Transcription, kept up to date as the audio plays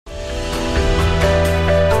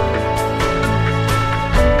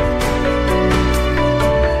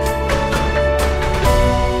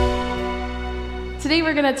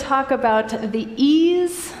we're going to talk about the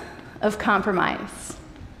ease of compromise.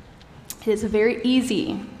 It is very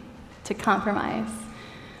easy to compromise.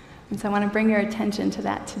 And so I want to bring your attention to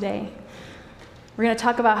that today. We're going to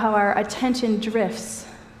talk about how our attention drifts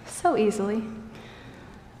so easily.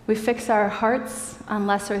 We fix our hearts on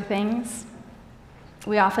lesser things.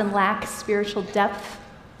 We often lack spiritual depth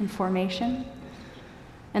and formation.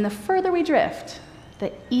 And the further we drift,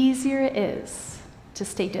 the easier it is to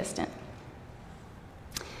stay distant.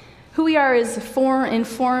 Who we are is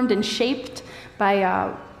informed and shaped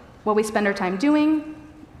by what we spend our time doing,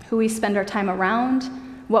 who we spend our time around,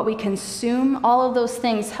 what we consume. All of those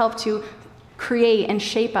things help to create and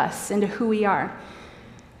shape us into who we are.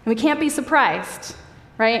 And we can't be surprised,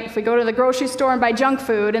 right? If we go to the grocery store and buy junk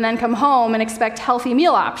food and then come home and expect healthy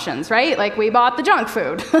meal options, right? Like we bought the junk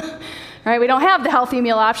food, right? We don't have the healthy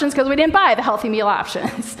meal options because we didn't buy the healthy meal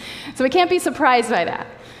options. So we can't be surprised by that.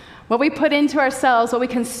 What we put into ourselves, what we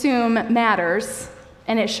consume matters,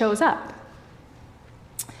 and it shows up.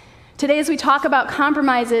 Today, as we talk about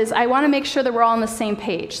compromises, I want to make sure that we're all on the same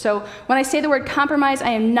page. So when I say the word compromise,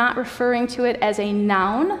 I am not referring to it as a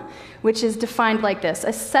noun, which is defined like this: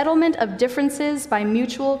 a settlement of differences by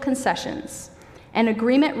mutual concessions, an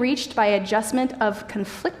agreement reached by adjustment of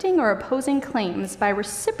conflicting or opposing claims by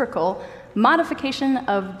reciprocal modification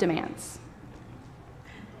of demands.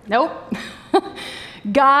 Nope.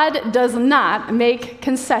 God does not make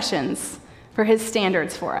concessions for his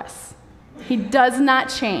standards for us. He does not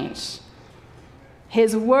change.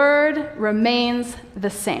 His word remains the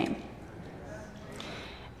same.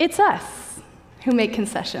 It's us who make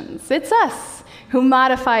concessions. It's us who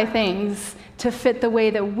modify things to fit the way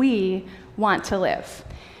that we want to live.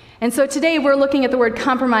 And so today we're looking at the word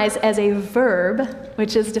compromise as a verb,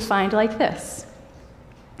 which is defined like this: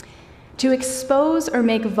 to expose or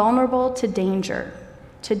make vulnerable to danger,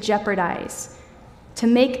 to jeopardize, to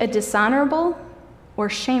make a dishonorable or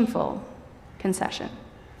shameful concession.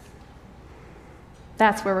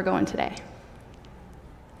 That's where we're going today.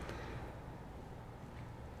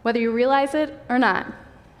 Whether you realize it or not,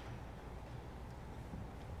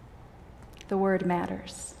 the word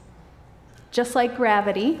matters. Just like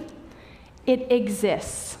gravity, it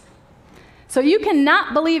exists. So you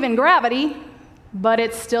cannot believe in gravity, but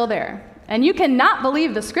it's still there. And you cannot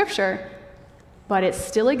believe the scripture, but it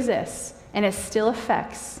still exists, and it still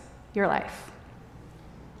affects your life.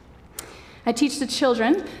 I teach the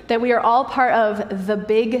children that we are all part of the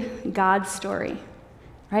big God story,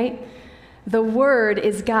 right? The Word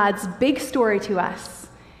is God's big story to us,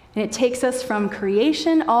 and it takes us from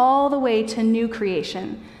creation all the way to new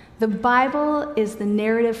creation. The Bible is the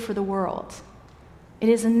narrative for the world. It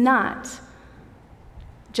is not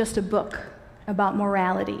just a book about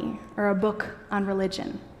morality or a book on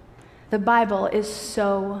religion. The Bible is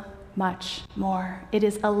so much more. It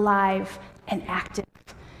is alive and active.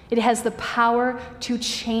 It has the power to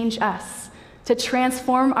change us, to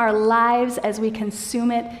transform our lives as we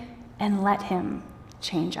consume it and let him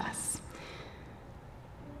change us.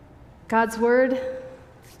 God's word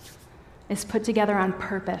is put together on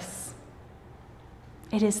purpose.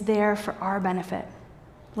 It is there for our benefit.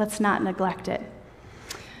 Let's not neglect it.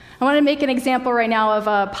 I want to make an example right now of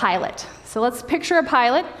a pilot. So let's picture a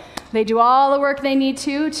pilot. They do all the work they need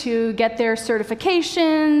to get their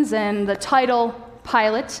certifications and the title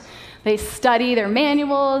pilot. They study their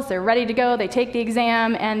manuals, they're ready to go, they take the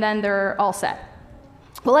exam, and then they're all set.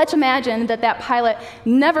 Well, let's imagine that that pilot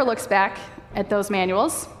never looks back at those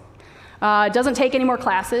manuals, doesn't take any more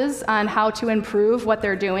classes on how to improve what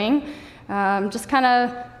they're doing, just kind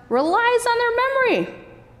of relies on their memory.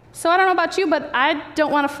 So I don't know about you, but I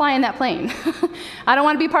don't want to fly in that plane. I don't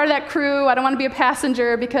want to be part of that crew. I don't want to be a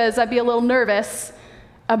passenger because I'd be a little nervous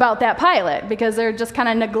about that pilot because they're just kind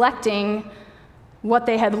of neglecting what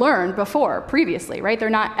they had learned previously, right? They're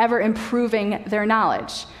not ever improving their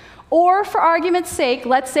knowledge. Or for argument's sake,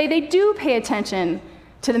 let's say they do pay attention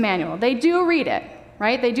to the manual. They do read it,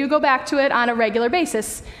 right? They do go back to it on a regular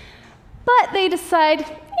basis. But they decide,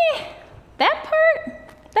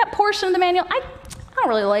 that portion of the manual, I don't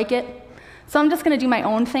really like it. So I'm just going to do my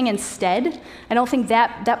own thing instead. I don't think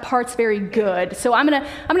that part's very good. So I'm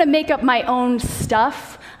gonna make up my own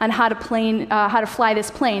stuff on how to fly this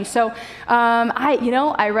plane. So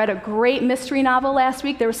I read a great mystery novel last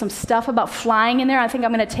week. There was some stuff about flying in there. I think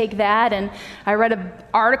I'm going to take that. And I read an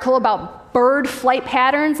article about bird flight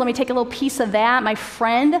patterns. Let me take a little piece of that. My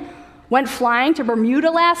friend went flying to Bermuda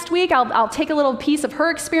last week. I'll take a little piece of her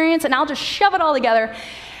experience and I'll just shove it all together.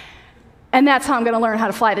 And that's how I'm going to learn how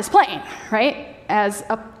to fly this plane, right? As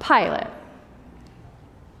a pilot.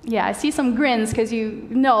 Yeah, I see some grins because you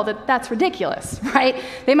know that that's ridiculous, right?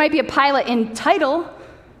 They might be a pilot in title,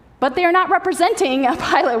 but they are not representing a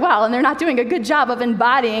pilot well, and they're not doing a good job of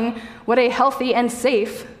embodying what a healthy and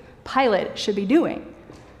safe pilot should be doing.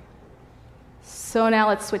 So now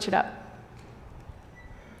let's switch it up.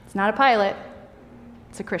 It's not a pilot,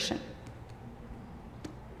 it's a Christian.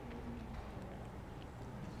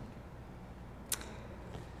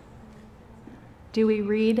 Do we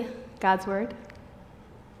read God's word?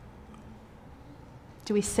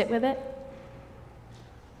 Do we sit with it?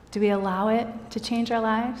 Do we allow it to change our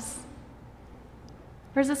lives?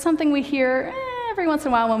 Or is it something we hear every once in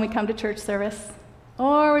a while when we come to church service?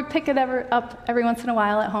 Or we pick it up every once in a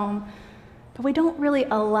while at home, but we don't really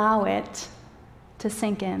allow it to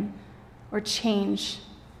sink in or change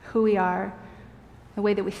who we are, the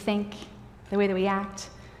way that we think, the way that we act,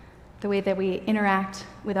 the way that we interact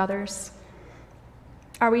with others.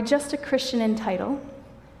 Are we just a Christian in title?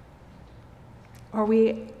 Or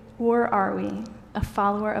are we a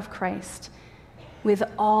follower of Christ with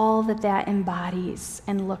all that that embodies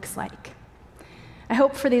and looks like? I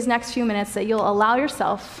hope for these next few minutes that you'll allow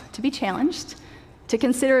yourself to be challenged to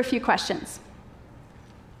consider a few questions.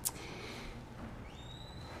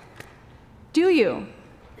 Do you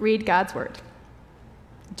read God's word?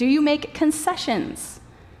 Do you make concessions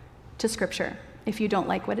to Scripture if you don't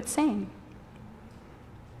like what it's saying?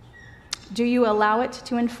 Do you allow it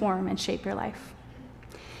to inform and shape your life?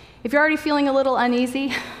 If you're already feeling a little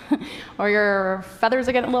uneasy or your feathers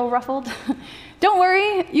are getting a little ruffled, don't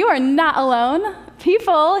worry, you are not alone.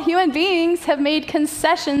 People, human beings, have made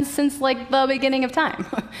concessions since like the beginning of time.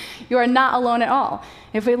 You are not alone at all.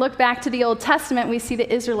 If we look back to the Old Testament, we see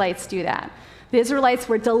the Israelites do that. The Israelites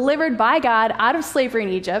were delivered by God out of slavery in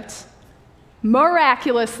Egypt.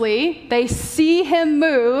 Miraculously, they see him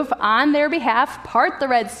move on their behalf, part the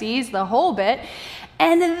Red Seas, the whole bit,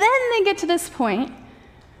 and then they get to this point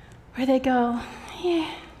where they go,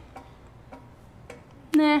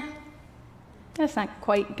 nah, that's not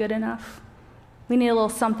quite good enough. We need a little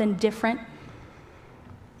something different.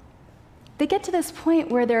 They get to this point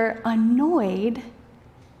where they're annoyed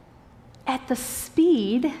at the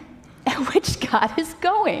speed at which God is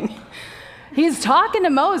going. He's talking to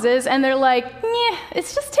Moses, and they're like,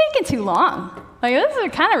 it's just taking too long. Like, this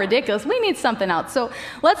is kind of ridiculous. We need something else. So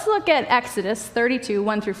let's look at Exodus 32,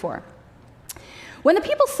 1-4. When the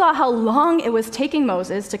people saw how long it was taking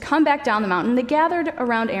Moses to come back down the mountain, they gathered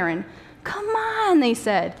around Aaron. Come on, they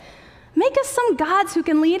said. Make us some gods who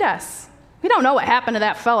can lead us. We don't know what happened to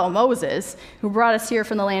that fellow Moses who brought us here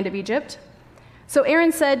from the land of Egypt. So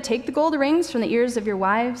Aaron said, take the gold rings from the ears of your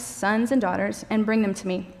wives, sons, and daughters, and bring them to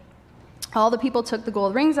me. All the people took the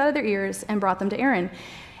gold rings out of their ears and brought them to Aaron.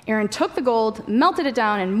 Aaron took the gold, melted it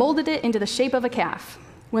down, and molded it into the shape of a calf.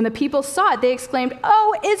 When the people saw it, they exclaimed,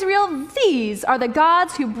 "Oh, Israel, these are the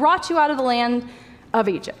gods who brought you out of the land of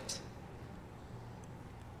Egypt."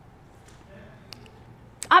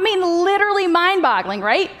 I mean, literally mind-boggling,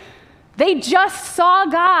 right? They just saw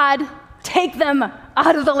God take them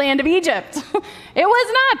out of the land of Egypt. It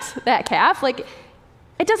was not that calf. Like,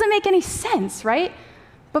 it doesn't make any sense, right?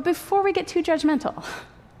 But before we get too judgmental,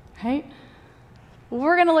 right,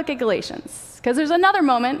 we're going to look at Galatians, because there's another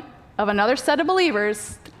moment of another set of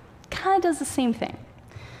believers that kind of does the same thing.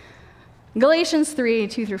 Galatians 3,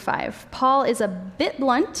 2-5. Paul is a bit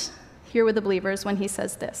blunt here with the believers when he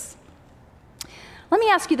says this. Let me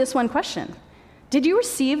ask you this one question. Did you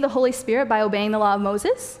receive the Holy Spirit by obeying the law of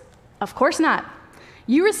Moses? Of course not.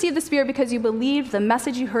 You received the Spirit because you believed the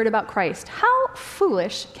message you heard about Christ. How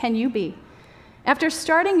foolish can you be? After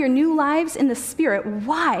starting your new lives in the Spirit,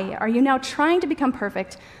 why are you now trying to become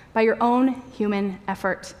perfect by your own human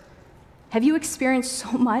effort? Have you experienced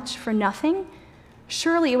so much for nothing?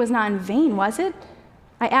 Surely it was not in vain, was it?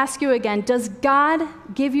 I ask you again, does God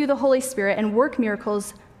give you the Holy Spirit and work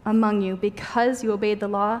miracles among you because you obeyed the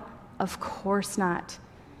law? Of course not.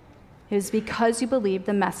 It is because you believed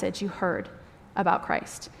the message you heard about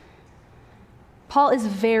Christ. Paul is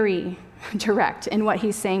very direct in what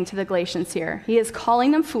he's saying to the Galatians here. He is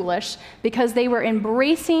calling them foolish because they were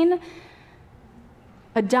embracing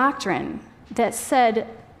a doctrine that said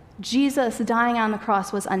Jesus dying on the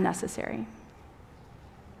cross was unnecessary.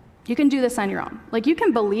 You can do this on your own. Like, you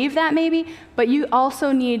can believe that maybe, but you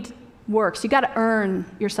also need works. You got to earn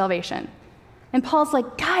your salvation. And Paul's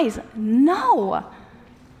like, guys, no.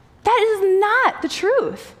 That is not the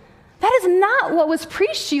truth. That is not what was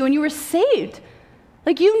preached to you when you were saved.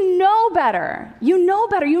 Like, you know better. You know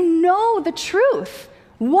better. You know the truth.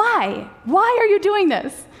 Why? Why are you doing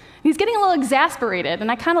this? He's getting a little exasperated,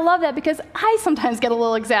 and I kind of love that because I sometimes get a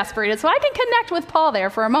little exasperated, so I can connect with Paul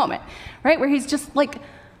there for a moment, right? Where he's just like,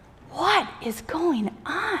 what is going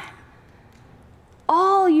on?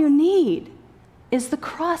 All you need is the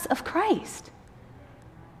cross of Christ.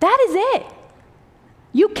 That is it.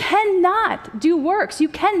 You cannot do works. You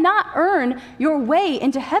cannot earn your way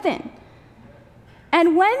into heaven.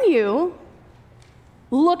 And when you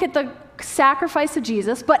look at the sacrifice of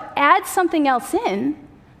Jesus, but add something else in,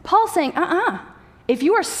 Paul's saying, if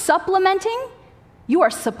you are supplementing, you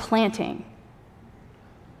are supplanting.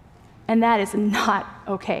 And that is not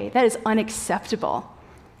okay. That is unacceptable.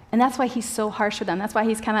 And that's why he's so harsh with them. That's why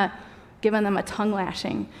he's kind of giving them a tongue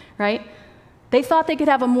lashing, right? They thought they could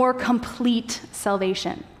have a more complete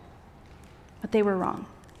salvation, but they were wrong.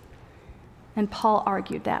 And Paul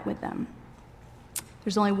argued that with them.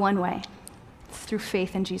 There's only one way. It's through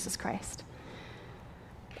faith in Jesus Christ.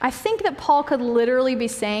 I think that Paul could literally be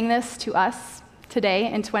saying this to us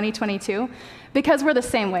today in 2022 because we're the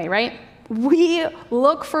same way, right? We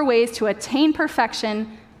look for ways to attain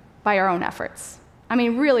perfection by our own efforts. I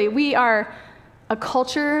mean, really, we are a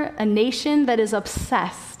culture, a nation that is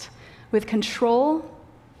obsessed with control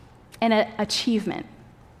and achievement.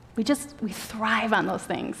 We thrive on those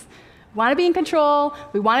things. We want to be in control.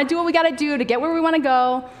 We want to do what we got to do to get where we want to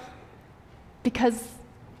go because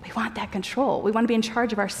we want that control. We want to be in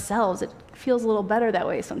charge of ourselves. It feels a little better that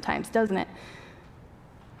way sometimes, doesn't it?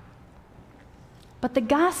 But the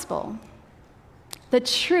gospel, the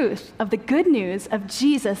truth of the good news of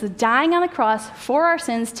Jesus dying on the cross for our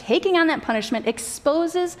sins, taking on that punishment,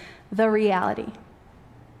 exposes the reality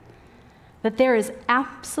that there is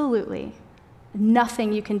absolutely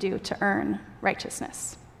nothing you can do to earn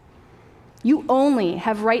righteousness. You only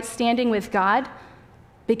have right standing with God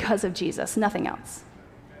because of Jesus, nothing else.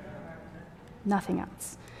 Nothing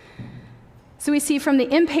else. So we see from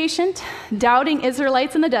the impatient, doubting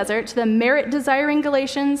Israelites in the desert to the merit-desiring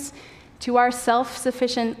Galatians to our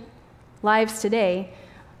self-sufficient lives today,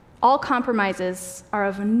 all compromises are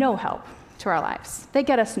of no help to our lives. They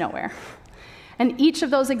get us nowhere. And each of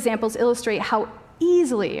those examples illustrate how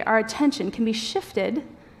easily our attention can be shifted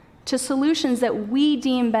to solutions that we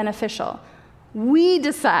deem beneficial. We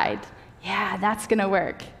decide, yeah, that's going to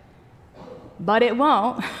work. But it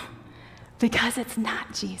won't because it's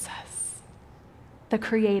not Jesus, the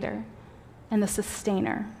creator and the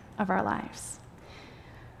sustainer of our lives.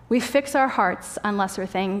 We fix our hearts on lesser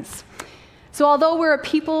things. So although we're a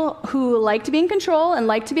people who like to be in control and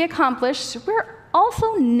like to be accomplished, we're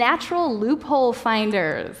also natural loophole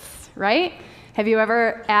finders, right? Have you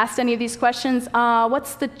ever asked any of these questions?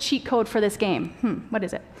 What's the cheat code for this game? What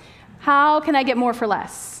is it? How can I get more for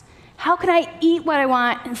less? How can I eat what I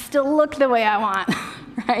want and still look the way I want,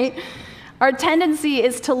 right? Our tendency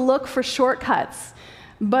is to look for shortcuts,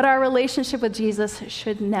 but our relationship with Jesus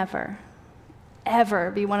should never, ever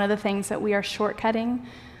be one of the things that we are shortcutting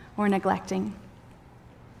or neglecting.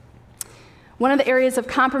 One of the areas of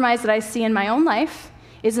compromise that I see in my own life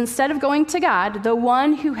is instead of going to God, the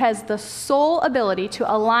one who has the sole ability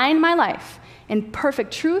to align my life in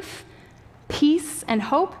perfect truth, peace, and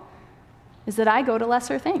hope, is that I go to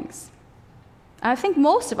lesser things. I think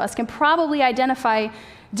most of us can probably identify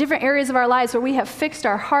different areas of our lives where we have fixed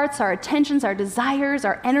our hearts, our attentions, our desires,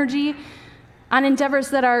 our energy on endeavors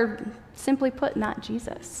that are, simply put, not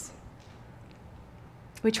Jesus.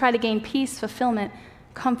 We try to gain peace, fulfillment,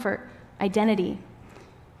 comfort, identity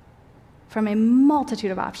from a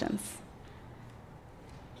multitude of options.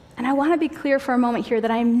 And I want to be clear for a moment here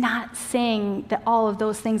that I'm not saying that all of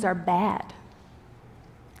those things are bad.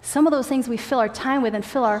 Some of those things we fill our time with and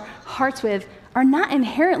fill our hearts with are not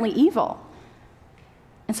inherently evil.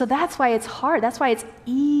 And so that's why it's hard. That's why it's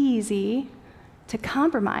easy to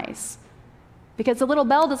compromise. Because the little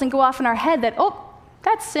bell doesn't go off in our head that, oh,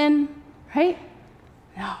 that's sin, right?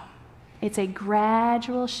 No. It's a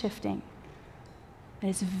gradual shifting. It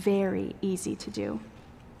is very easy to do.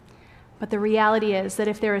 But the reality is that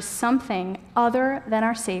if there is something other than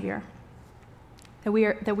our Savior that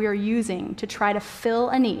we are using to try to fill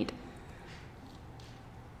a need,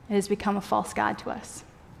 it has become a false god to us.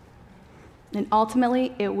 And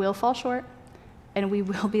ultimately, it will fall short, and we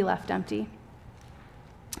will be left empty.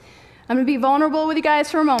 I'm going to be vulnerable with you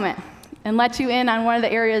guys for a moment and let you in on one of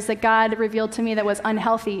the areas that God revealed to me that was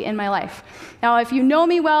unhealthy in my life. Now, if you know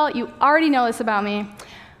me well, you already know this about me.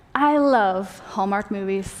 I love Hallmark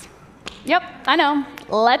movies. Yep, I know.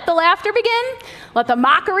 Let the laughter begin. Let the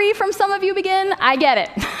mockery from some of you begin. I get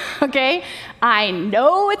it, okay? I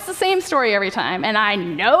know it's the same story every time, and I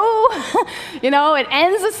know, it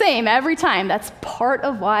ends the same every time. That's part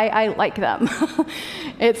of why I like them.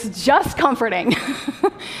 It's just comforting,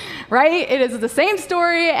 right? It is the same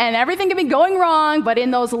story, and everything can be going wrong, but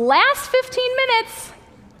in those last 15 minutes,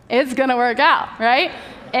 it's going to work out, right?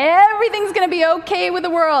 Everything's going to be okay with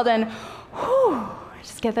the world, and whew,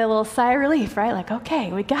 Just get that little sigh of relief, right? Like,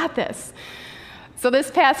 okay, we got this. So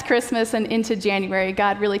this past Christmas and into January,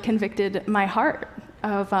 God really convicted my heart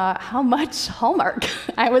of how much Hallmark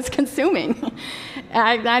I was consuming.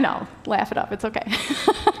 I know, laugh it up, it's okay.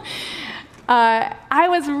 I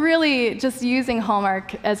was really just using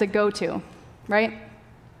Hallmark as a go-to, right?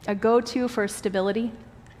 A go-to for stability,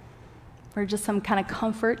 or just some kind of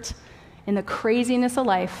comfort in the craziness of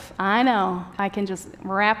life. I know, I can just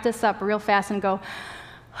wrap this up real fast and go,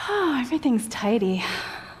 oh, everything's tidy.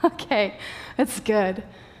 Okay, that's good.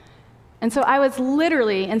 And so I was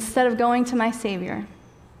literally, instead of going to my Savior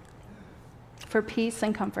for peace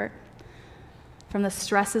and comfort from the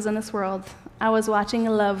stresses in this world, I was watching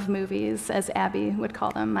love movies, as Abby would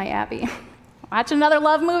call them, my Abby. Watch another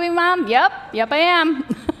love movie, Mom? Yep, I am.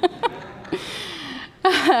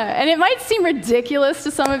 And it might seem ridiculous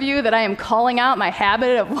to some of you that I am calling out my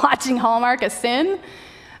habit of watching Hallmark a sin,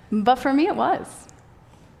 but for me it was.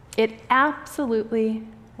 It absolutely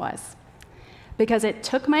was. Because it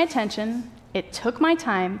took my attention, it took my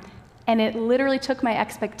time, and it literally took my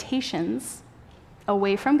expectations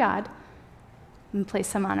away from God and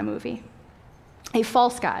placed them on a movie. A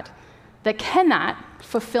false God that cannot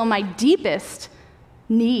fulfill my deepest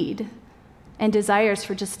need and desires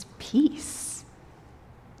for just peace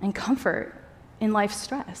and comfort in life's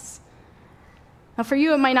stress. Now, for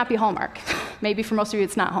you, it might not be Hallmark. Maybe for most of you,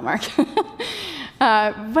 it's not Hallmark.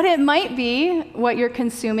 But it might be what you're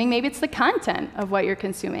consuming. Maybe it's the content of what you're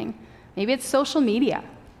consuming. Maybe it's social media.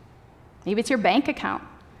 Maybe it's your bank account,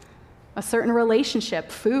 a certain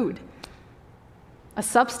relationship, food, a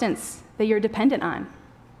substance that you're dependent on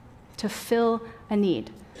to fill a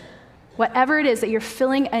need. Whatever it is that you're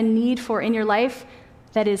filling a need for in your life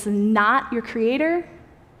that is not your Creator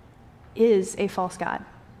is a false god.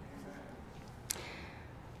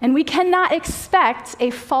 And we cannot expect a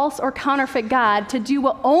false or counterfeit God to do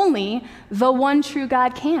what only the one true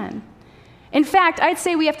God can. In fact, I'd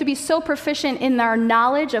say we have to be so proficient in our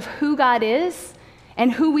knowledge of who God is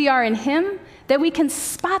and who we are in Him that we can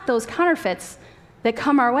spot those counterfeits that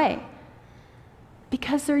come our way.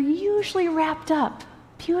 Because they're usually wrapped up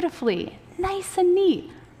beautifully, nice and neat,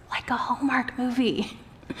 like a Hallmark movie.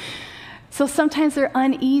 So sometimes they're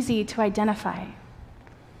uneasy to identify.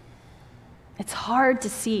 It's hard to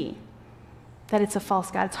see that it's a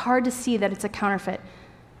false God. It's hard to see that it's a counterfeit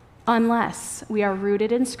unless we are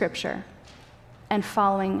rooted in Scripture and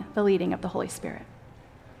following the leading of the Holy Spirit.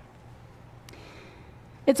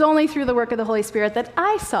 It's only through the work of the Holy Spirit that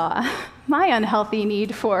I saw my unhealthy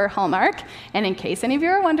need for Hallmark. And in case any of you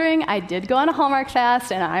are wondering, I did go on a Hallmark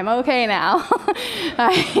fast, and I'm okay now.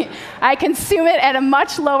 I consume it at a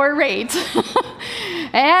much lower rate.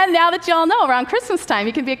 And now that y'all know, around Christmas time,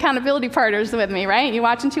 you can be accountability partners with me, right? You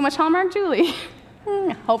watching too much Hallmark, Julie?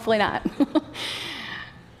 Hopefully not.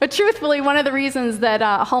 But truthfully, one of the reasons that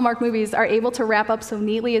Hallmark movies are able to wrap up so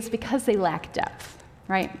neatly is because they lack depth,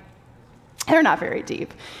 right? They're not very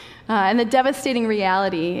deep. And the devastating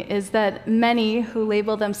reality is that many who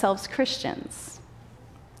label themselves Christians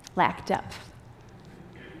lack depth.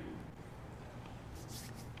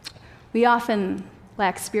 We often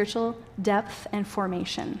lack spiritual depth and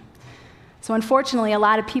formation. So unfortunately, a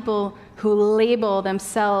lot of people who label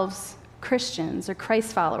themselves Christians or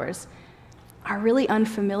Christ followers are really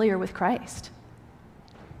unfamiliar with Christ.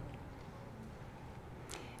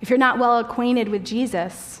 If you're not well acquainted with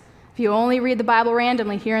Jesus, if you only read the Bible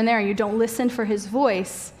randomly here and there and you don't listen for His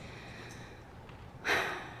voice,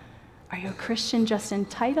 are you a Christian just in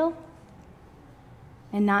title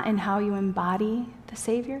and not in how you embody the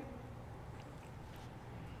Savior?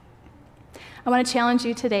 I want to challenge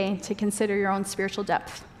you today to consider your own spiritual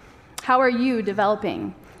depth. How are you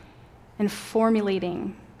developing and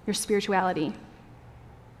formulating your spirituality?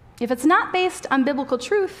 If it's not based on biblical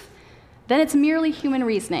truth, then it's merely human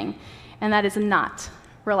reasoning, and that is not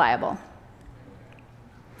reliable.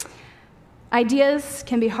 Ideas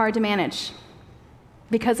can be hard to manage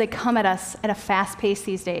because they come at us at a fast pace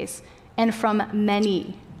these days and from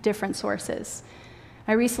many different sources.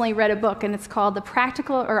 I recently read a book, and it's called A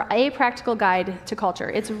Practical Guide to Culture.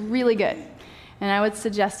 It's really good, and I would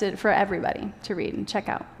suggest it for everybody to read and check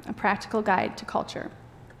out. A Practical Guide to Culture.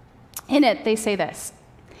 In it, they say this: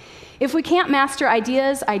 if we can't master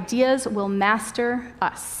ideas, ideas will master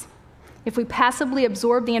us. If we passively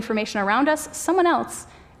absorb the information around us, someone else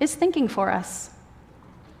is thinking for us.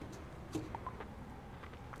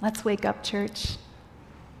 Let's wake up, church.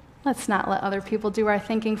 Let's not let other people do our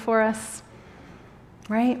thinking for us.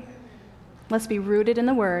 Right? Let's be rooted in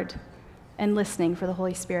the Word and listening for the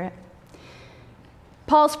Holy Spirit.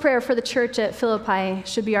 Paul's prayer for the church at Philippi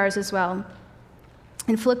should be ours as well.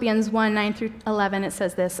 In Philippians 1, 9 through 11, it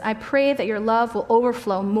says this: I pray that your love will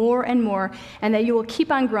overflow more and more, and that you will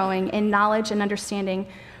keep on growing in knowledge and understanding.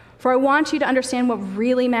 For I want you to understand what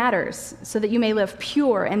really matters, so that you may live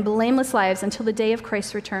pure and blameless lives until the day of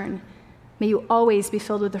Christ's return. May you always be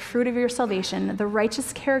filled with the fruit of your salvation, the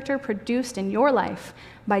righteous character produced in your life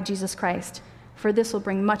by Jesus Christ, for this will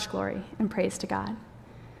bring much glory and praise to God.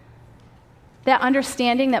 That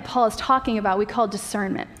understanding that Paul is talking about, we call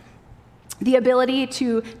discernment. The ability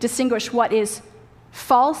to distinguish what is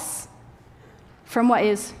false from what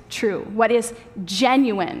is true, what is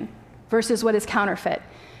genuine versus what is counterfeit.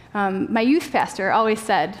 My youth pastor always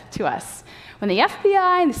said to us, when the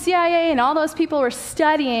FBI and the CIA and all those people were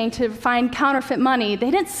studying to find counterfeit money,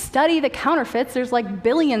 they didn't study the counterfeits. There's like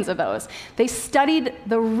billions of those. They studied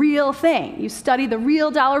the real thing. You study the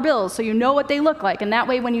real dollar bills so you know what they look like. And that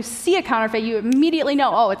way, when you see a counterfeit, you immediately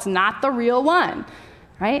know, oh, it's not the real one,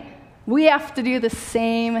 right? We have to do the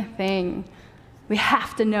same thing. We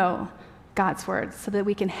have to know God's word so that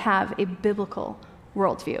we can have a biblical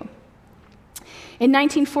worldview. In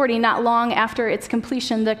 1940, not long after its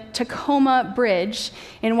completion, the Tacoma Bridge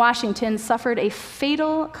in Washington suffered a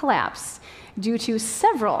fatal collapse due to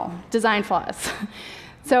several design flaws.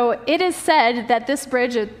 So it is said that this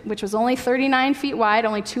bridge, which was only 39 feet wide,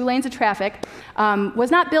 only 2 lanes of traffic,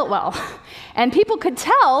 was not built well. And people could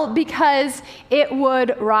tell because it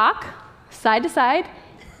would rock side to side,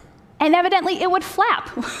 and evidently it would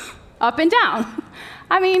flap up and down.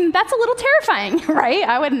 I mean, that's a little terrifying, right?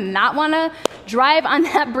 I would not want to drive on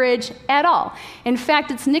that bridge at all. In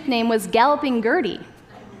fact, its nickname was Galloping Gertie.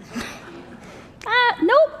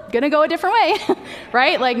 Nope, gonna go a different way,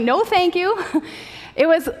 right? Like, no thank you. It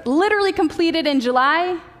was literally completed in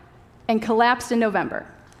July and collapsed in November.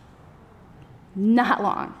 Not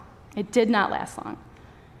long. It did not last long.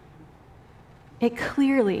 It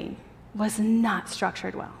clearly was not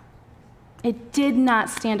structured well. It did not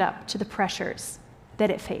stand up to the pressures that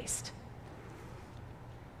it faced.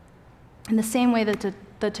 In the same way that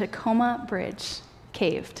the Tacoma Bridge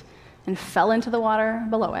caved and fell into the water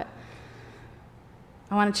below it,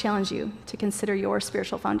 I want to challenge you to consider your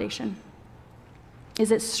spiritual foundation.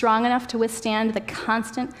 Is it strong enough to withstand the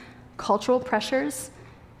constant cultural pressures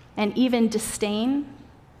and even disdain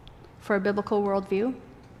for a biblical worldview?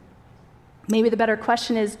 Maybe the better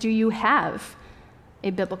question is, do you have a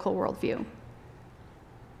biblical worldview?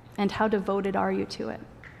 And how devoted are you to it?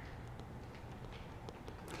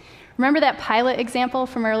 Remember that pilot example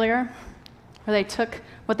from earlier, where they took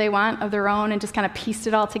what they want of their own and just kind of pieced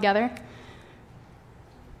it all together?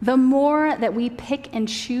 The more that we pick and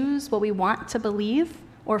choose what we want to believe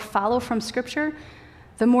or follow from Scripture,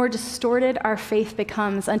 the more distorted our faith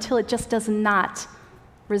becomes until it just does not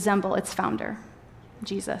resemble its founder,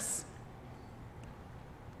 Jesus.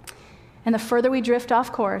 And the further we drift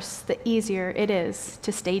off course, the easier it is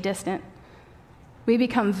to stay distant. We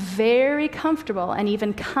become very comfortable and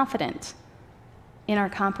even confident in our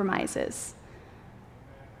compromises.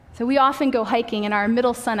 So we often go hiking, and our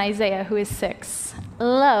middle son, Isaiah, who is 6,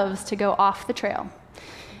 loves to go off the trail.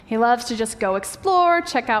 He loves to just go explore,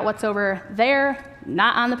 check out what's over there,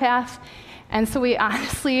 not on the path. And so we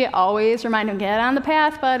honestly always remind him, get on the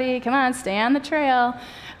path, buddy. Come on, stay on the trail.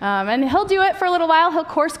 And he'll do it for a little while. He'll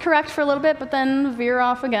course correct for a little bit, but then veer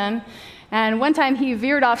off again. And one time he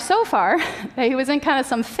veered off so far that he was in kind of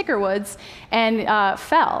some thicker woods and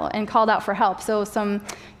fell and called out for help. So some,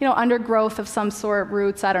 undergrowth of some sort,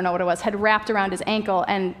 roots, I don't know what it was, had wrapped around his ankle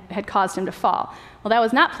and had caused him to fall. Well, that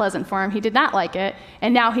was not pleasant for him. He did not like it.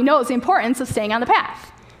 And now he knows the importance of staying on the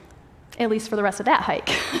path, at least for the rest of that hike.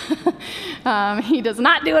 He does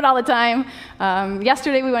not do it all the time.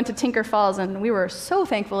 Yesterday we went to Tinker Falls, and we were so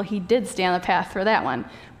thankful he did stay on the path for that one.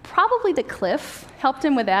 Probably the cliff helped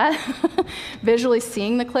him with that, visually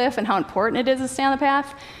seeing the cliff and how important it is to stay on the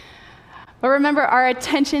path. But remember, our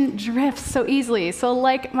attention drifts so easily. So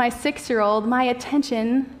like my 6-year-old, my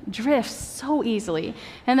attention drifts so easily.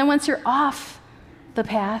 And then once you're off the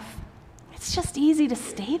path, it's just easy to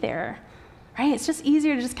stay there, right? It's just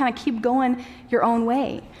easier to just kind of keep going your own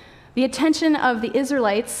way. The attention of the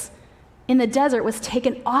Israelites in the desert was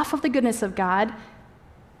taken off of the goodness of God,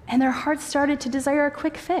 and their hearts started to desire a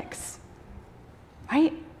quick fix,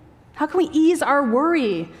 right? How can we ease our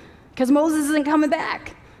worry because Moses isn't coming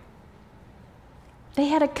back? They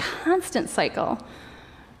had a constant cycle,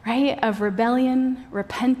 right, of rebellion,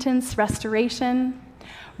 repentance, restoration,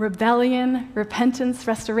 rebellion, repentance,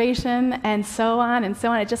 restoration, and so on and so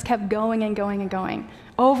on. It just kept going and going and going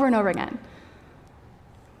over and over again.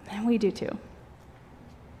 And we do too.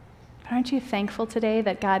 But aren't you thankful today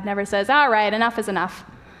that God never says, all right, enough is enough?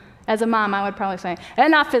 As a mom, I would probably say,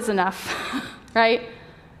 enough is enough. right?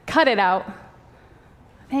 Cut it out.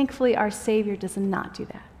 Thankfully, our Savior does not do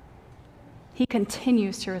that. He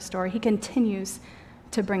continues to restore. He continues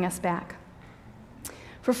to bring us back.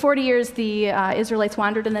 For 40 years, the Israelites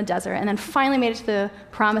wandered in the desert and then finally made it to the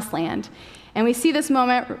promised land. And we see this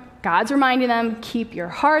moment, God's reminding them, keep your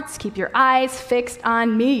hearts, keep your eyes fixed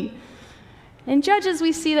on me. In Judges,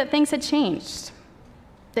 we see that things had changed.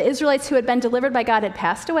 The Israelites who had been delivered by God had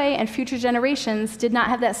passed away, and future generations did not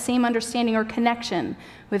have that same understanding or connection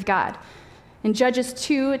with God. In Judges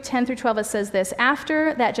 2:10-12, it says this: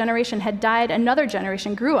 after that generation had died, another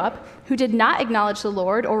generation grew up who did not acknowledge the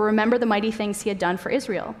Lord or remember the mighty things he had done for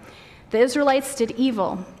Israel. The Israelites did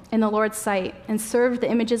evil in the Lord's sight and served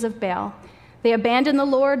the images of Baal. They abandoned the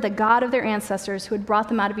Lord, the God of their ancestors who had brought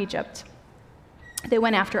them out of Egypt. They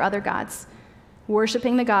went after other gods,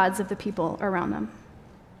 worshiping the gods of the people around them.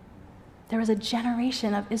 There was a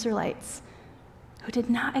generation of Israelites who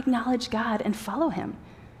did not acknowledge God and follow him.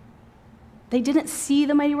 They didn't see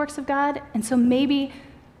the mighty works of God, and so maybe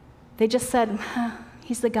they just said,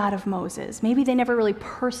 he's the God of Moses. Maybe they never really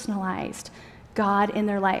personalized God in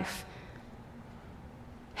their life.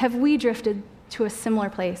 Have we drifted to a similar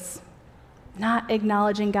place? Not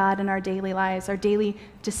acknowledging God in our daily lives, our daily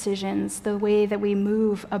decisions, the way that we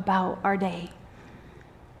move about our day.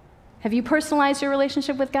 Have you personalized your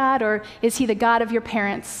relationship with God, or is he the God of your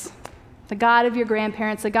parents, the God of your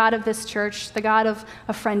grandparents, the God of this church, the God of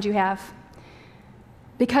a friend you have?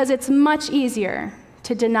 Because it's much easier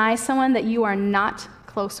to deny someone that you are not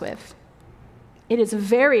close with. It is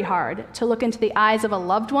very hard to look into the eyes of a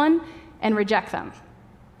loved one and reject them.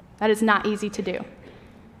 That is not easy to do.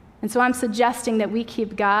 And so I'm suggesting that we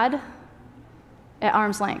keep God at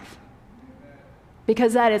arm's length,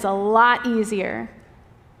 because that is a lot easier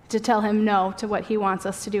to tell him no to what he wants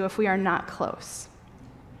us to do if we are not close,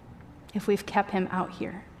 if we've kept him out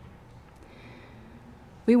here.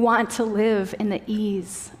 We want to live in the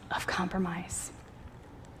ease of compromise,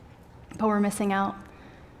 but we're missing out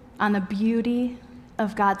on the beauty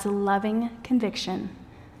of God's loving conviction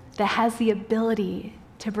that has the ability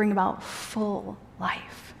to bring about full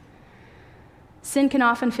life. Sin can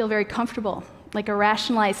often feel very comfortable, like a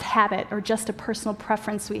rationalized habit or just a personal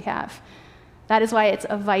preference we have. That is why it's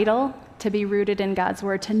vital to be rooted in God's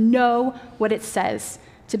word, to know what it says,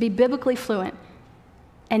 to be biblically fluent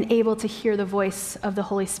and able to hear the voice of the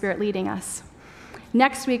Holy Spirit leading us.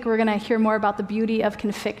 Next week, we're going to hear more about the beauty of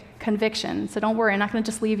conviction. So don't worry, I'm not going to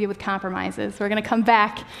just leave you with compromises. We're going to come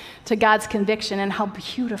back to God's conviction and how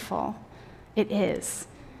beautiful it is.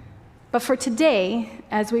 But for today,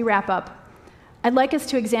 as we wrap up, I'd like us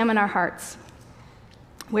to examine our hearts.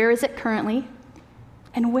 Where is it currently?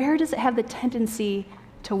 And where does it have the tendency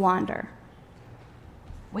to wander?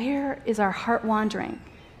 Where is our heart wandering?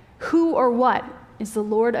 Who or what is the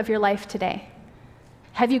Lord of your life today?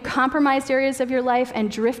 Have you compromised areas of your life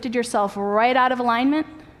and drifted yourself right out of alignment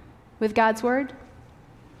with God's word?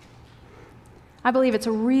 I believe it's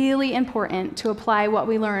really important to apply what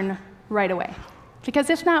we learn right away, because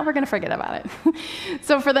if not, we're going to forget about it.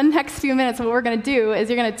 So for the next few minutes, what we're going to do is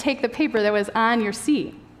you're going to take the paper that was on your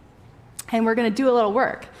seat, and we're going to do a little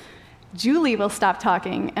work. Julie will stop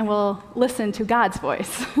talking, and we'll listen to God's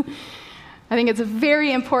voice. I think it's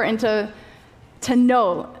very important to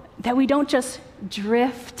know that we don't just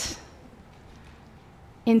drift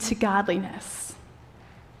into godliness.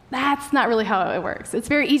 That's not really how it works. It's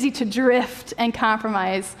very easy to drift and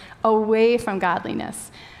compromise away from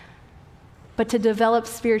godliness. But to develop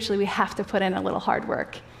spiritually, we have to put in a little hard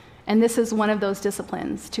work. And this is one of those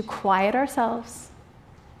disciplines, to quiet ourselves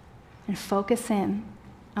and focus in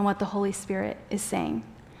on what the Holy Spirit is saying.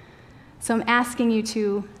 So I'm asking you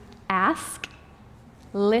to ask,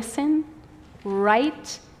 listen,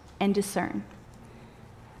 write, and discern.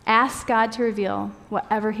 Ask God to reveal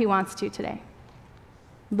whatever he wants to today.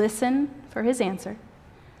 Listen for his answer.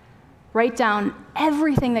 Write down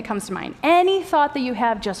everything that comes to mind. Any thought that you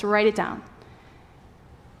have, just write it down.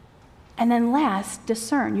 And then last,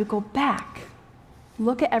 discern. You go back,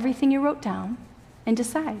 look at everything you wrote down, and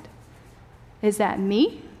decide. Is that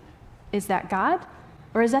me? Is that God?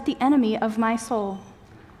 Or is that the enemy of my soul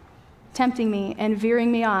tempting me and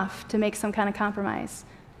veering me off to make some kind of compromise?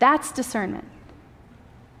 That's discernment.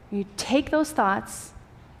 You take those thoughts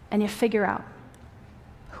and you figure out,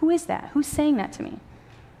 who is that? Who's saying that to me?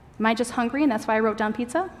 Am I just hungry and that's why I wrote down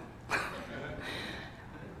pizza?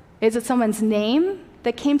 Is it someone's name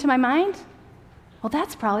that came to my mind? Well,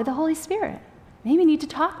 that's probably the Holy Spirit. Maybe you need to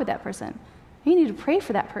talk with that person. Maybe you need to pray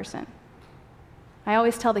for that person. I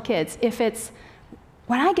always tell the kids, if it's,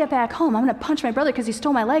 when I get back home, I'm going to punch my brother because he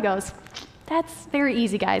stole my Legos, That's very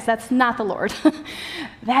easy, guys. That's not the Lord.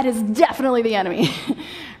 That is definitely the enemy,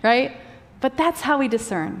 right? But that's how we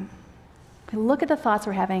discern. We look at the thoughts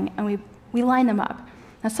we're having and we line them up.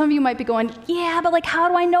 Now, some of you might be going, yeah, but like, how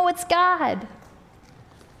do I know it's God?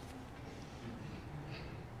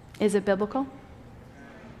 Is it biblical?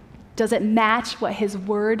 Does it match what his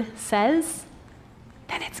word says?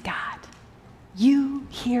 Then it's God. You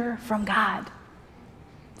hear from God.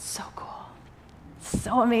 So cool.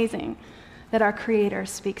 So amazing that our Creator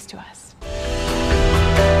speaks to us.